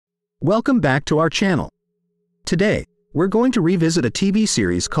Welcome back to our channel. Today, we're going to revisit a TV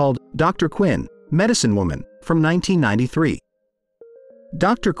series called Dr. Quinn, Medicine Woman from 1993.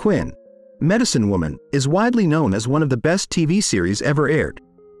 Dr. Quinn, Medicine Woman is widely known as one of the best TV series ever aired.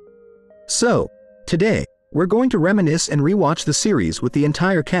 So, today, we're going to reminisce and rewatch the series with the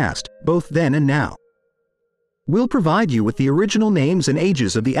entire cast, both then and now. We'll provide you with the original names and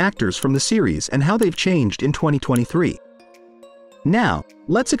ages of the actors from the series and how they've changed in 2023. Now,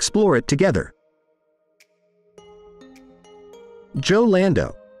 let's explore it together. Joe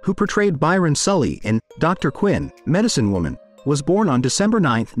Lando, who portrayed Byron Sully in Dr. Quinn, Medicine Woman, was born on December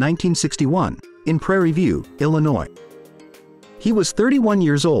 9, 1961, in Prairie View, Illinois. He was 31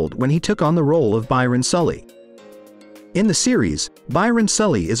 years old when he took on the role of Byron Sully. In the series, Byron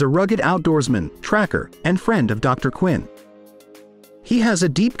Sully is a rugged outdoorsman, tracker, and friend of Dr. Quinn. He has a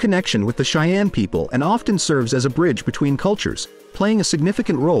deep connection with the Cheyenne people and often serves as a bridge between cultures, playing a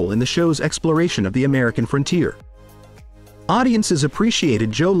significant role in the show's exploration of the American frontier. Audiences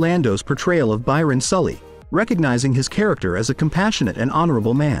appreciated Joe Lando's portrayal of Byron Sully, recognizing his character as a compassionate and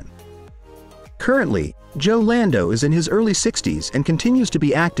honorable man. Currently, Joe Lando is in his early 60s and continues to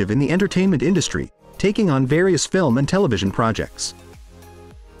be active in the entertainment industry, taking on various film and television projects.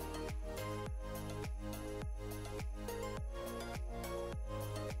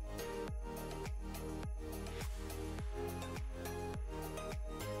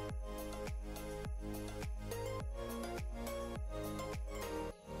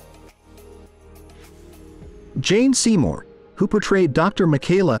 Jane Seymour, who portrayed Dr.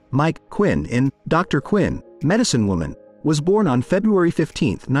 Michaela Mike Quinn in Dr. Quinn, Medicine Woman, was born on February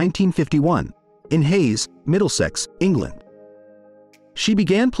 15, 1951, in Hayes, Middlesex, England. She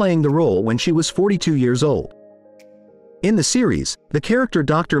began playing the role when she was 42 years old. In the series, the character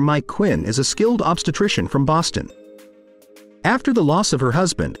Dr. Mike Quinn is a skilled obstetrician from Boston. After the loss of her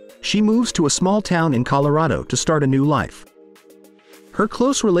husband, she moves to a small town in Colorado to start a new life. Her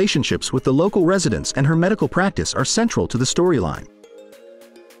close relationships with the local residents and her medical practice are central to the storyline.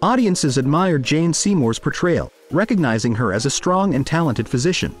 Audiences admired Jane Seymour's portrayal, recognizing her as a strong and talented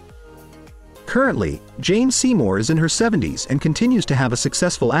physician. Currently, Jane Seymour is in her 70s and continues to have a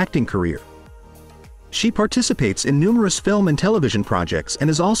successful acting career. She participates in numerous film and television projects and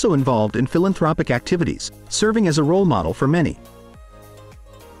is also involved in philanthropic activities, serving as a role model for many.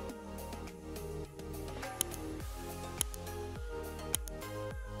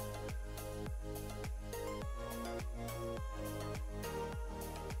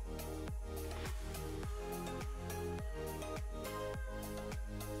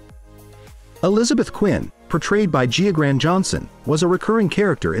 Elizabeth Quinn, portrayed by Gia Grant Johnson, was a recurring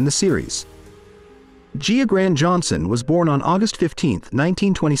character in the series. Gia Grant Johnson was born on August 15,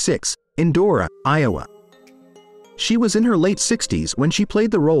 1926, in Dora, Iowa. She was in her late 60s when she played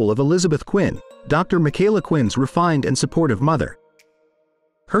the role of Elizabeth Quinn, Dr. Michaela Quinn's refined and supportive mother.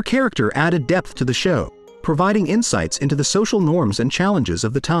 Her character added depth to the show, providing insights into the social norms and challenges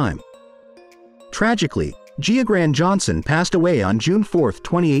of the time. Tragically, Gia Grant Johnson passed away on June 4,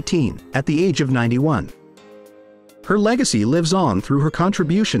 2018, at the age of 91. Her legacy lives on through her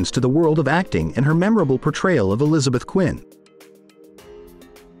contributions to the world of acting and her memorable portrayal of Elizabeth Quinn.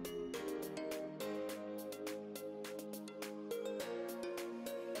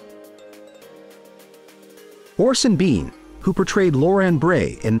 Orson Bean, who portrayed Loran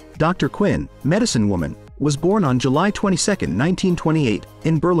Bray in Dr. Quinn, Medicine Woman, was born on July 22, 1928,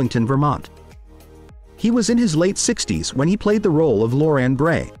 in Burlington, Vermont. He was in his late 60s when he played the role of Loran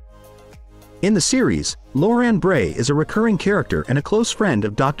Bray. In the series, Loran Bray is a recurring character and a close friend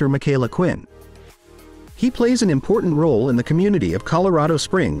of Dr. Michaela Quinn. He plays an important role in the community of Colorado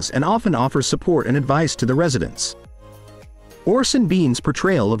Springs and often offers support and advice to the residents. Orson Bean's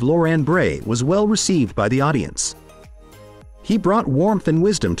portrayal of Loran Bray was well received by the audience. He brought warmth and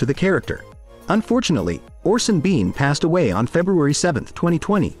wisdom to the character. Unfortunately, Orson Bean passed away on February 7,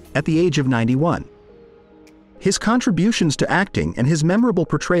 2020, at the age of 91. His contributions to acting and his memorable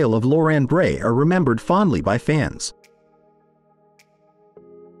portrayal of Loran Bray are remembered fondly by fans.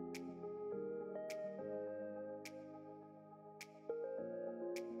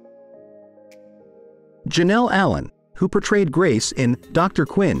 Janelle Allen, who portrayed Grace in Dr.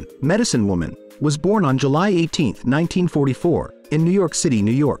 Quinn, Medicine Woman, was born on July 18, 1944, in New York City,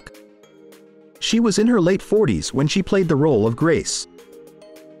 New York. She was in her late 40s when she played the role of Grace.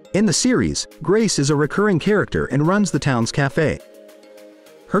 In the series, Grace is a recurring character and runs the town's cafe.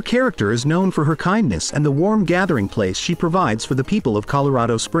 Her character is known for her kindness and the warm gathering place she provides for the people of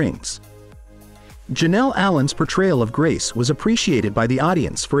Colorado Springs. Janelle Allen's portrayal of Grace was appreciated by the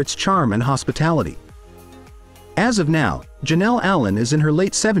audience for its charm and hospitality. As of now, Janelle Allen is in her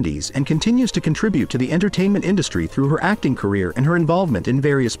late 70s and continues to contribute to the entertainment industry through her acting career and her involvement in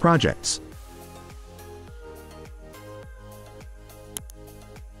various projects.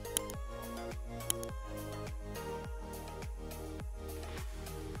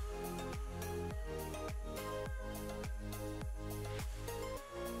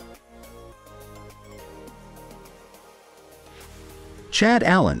 Chad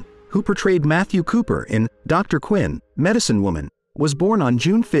Allen, who portrayed Matthew Cooper in Dr. Quinn, Medicine Woman, was born on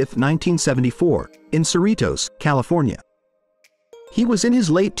June 5, 1974, in Cerritos, California. He was in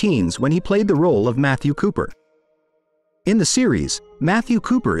his late teens when he played the role of Matthew Cooper. In the series, Matthew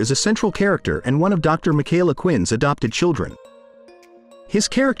Cooper is a central character and one of Dr. Michaela Quinn's adopted children. His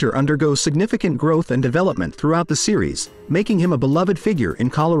character undergoes significant growth and development throughout the series, making him a beloved figure in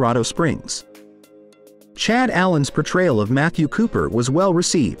Colorado Springs. Chad Allen's portrayal of Matthew Cooper was well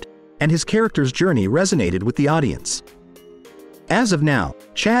received, and his character's journey resonated with the audience. As of now,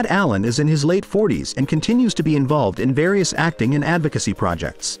 Chad Allen is in his late 40s and continues to be involved in various acting and advocacy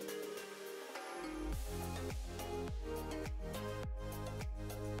projects.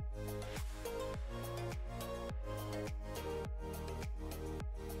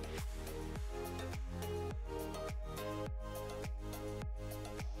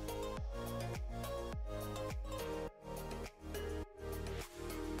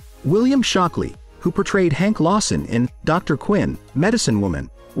 William Shockley, who portrayed Hank Lawson in Dr. Quinn, Medicine Woman,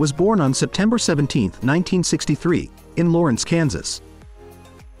 was born on September 17, 1963, in Lawrence, Kansas.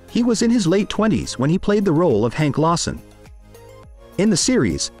 He was in his late 20s when he played the role of Hank Lawson. In the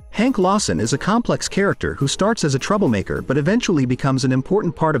series, Hank Lawson is a complex character who starts as a troublemaker but eventually becomes an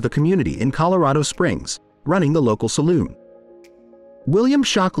important part of the community in Colorado Springs, running the local saloon. William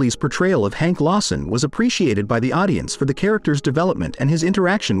Shockley's portrayal of Hank Lawson was appreciated by the audience for the character's development and his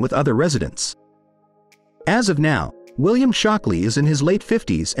interaction with other residents. As of now, William Shockley is in his late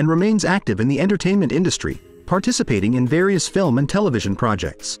 50s and remains active in the entertainment industry, participating in various film and television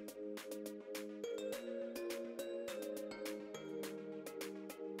projects.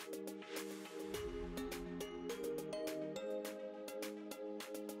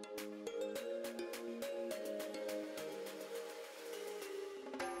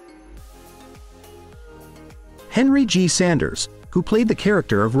 Henry G. Sanders, who played the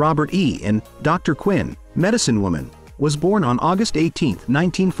character of Robert E. in Dr. Quinn, Medicine Woman, was born on August 18,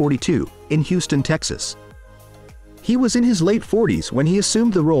 1942, in Houston, Texas. He was in his late 40s when he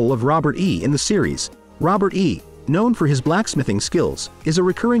assumed the role of Robert E. in the series. Robert E., known for his blacksmithing skills, is a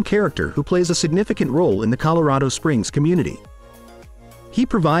recurring character who plays a significant role in the Colorado Springs community. He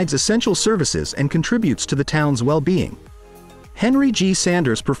provides essential services and contributes to the town's well-being. Henry G.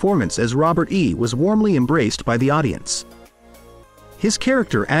 Sanders' performance as Robert E. was warmly embraced by the audience. His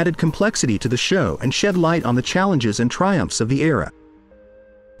character added complexity to the show and shed light on the challenges and triumphs of the era.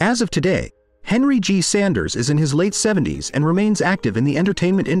 As of today, Henry G. Sanders is in his late 70s and remains active in the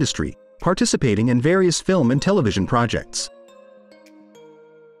entertainment industry, participating in various film and television projects.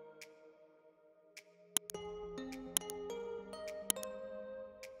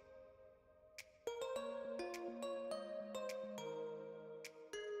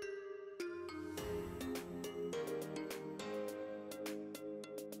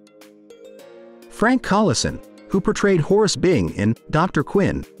 Frank Collison, who portrayed Horace Bing in Dr.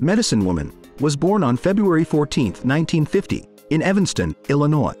 Quinn, Medicine Woman, was born on February 14, 1950, in Evanston,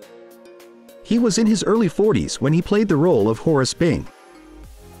 Illinois. He was in his early 40s when he played the role of Horace Bing.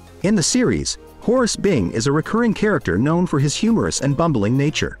 In the series, Horace Bing is a recurring character known for his humorous and bumbling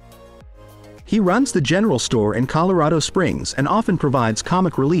nature. He runs the general store in Colorado Springs and often provides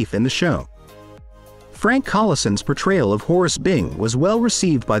comic relief in the show. Frank Collison's portrayal of Horace Bing was well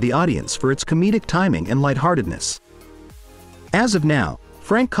received by the audience for its comedic timing and lightheartedness. As of now,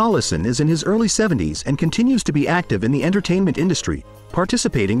 Frank Collison is in his early 70s and continues to be active in the entertainment industry,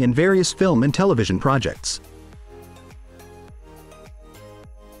 participating in various film and television projects.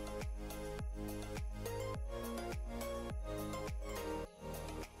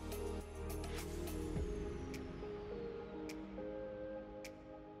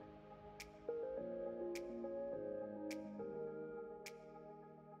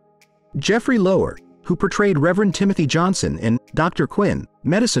 Jeffrey Lower, who portrayed Reverend Timothy Johnson in Dr. Quinn,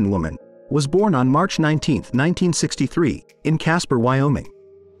 Medicine Woman, was born on March 19, 1963, in Casper, Wyoming.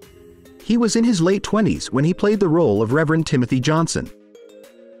 He was in his late 20s when he played the role of Reverend Timothy Johnson.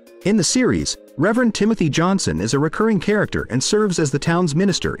 In the series, Reverend Timothy Johnson is a recurring character and serves as the town's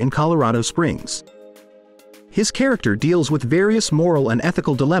minister in Colorado Springs. His character deals with various moral and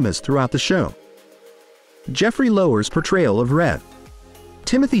ethical dilemmas throughout the show. Jeffrey Lower's portrayal of Rev.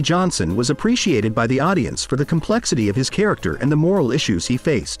 Timothy Johnson was appreciated by the audience for the complexity of his character and the moral issues he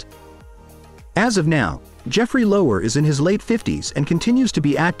faced. As of now, Jeffrey Lower is in his late 50s and continues to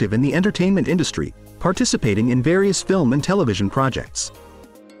be active in the entertainment industry, participating in various film and television projects.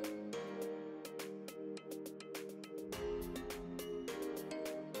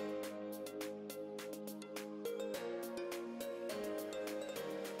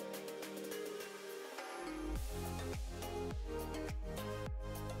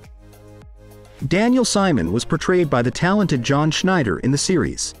 Daniel Simon was portrayed by the talented John Schneider in the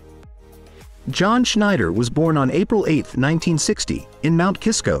series. John Schneider was born on April 8, 1960, in Mount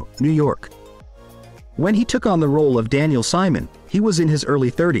Kisco, New York. When he took on the role of Daniel Simon, he was in his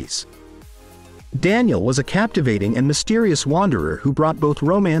early 30s. Daniel was a captivating and mysterious wanderer who brought both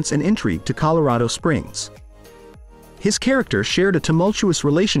romance and intrigue to Colorado Springs. His character shared a tumultuous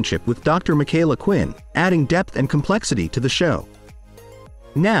relationship with Dr. Michaela Quinn, adding depth and complexity to the show.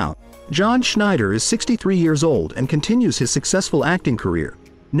 Now, John Schneider is 63 years old and continues his successful acting career,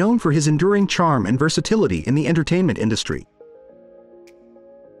 known for his enduring charm and versatility in the entertainment industry.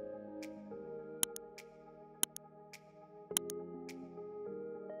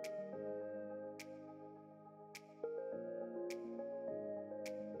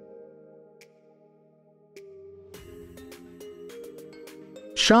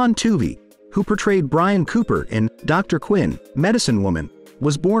 Sean Tuvey, who portrayed Brian Cooper in Dr. Quinn, Medicine Woman,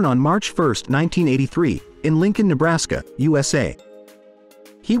 was born on March 1, 1983, in Lincoln, Nebraska, USA.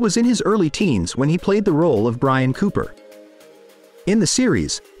 He was in his early teens when he played the role of Brian Cooper. In the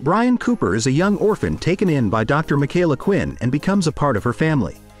series, Brian Cooper is a young orphan taken in by Dr. Michaela Quinn and becomes a part of her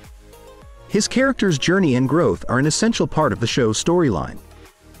family. His character's journey and growth are an essential part of the show's storyline.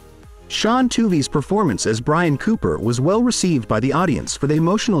 Sean Tuvey's performance as Brian Cooper was well received by the audience for the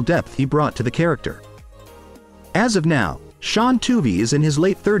emotional depth he brought to the character. As of now, Sean Tuvey is in his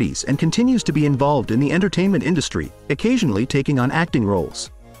late 30s and continues to be involved in the entertainment industry, occasionally taking on acting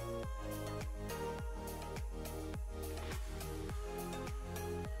roles.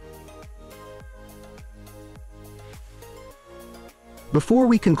 Before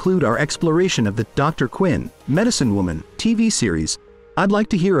we conclude our exploration of the Dr. Quinn, Medicine Woman TV series, I'd like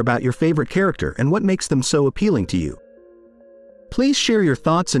to hear about your favorite character and what makes them so appealing to you. Please share your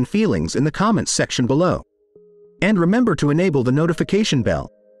thoughts and feelings in the comments section below. And remember to enable the notification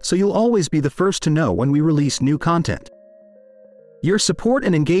bell, so you'll always be the first to know when we release new content. Your support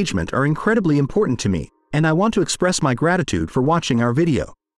and engagement are incredibly important to me, and I want to express my gratitude for watching our video.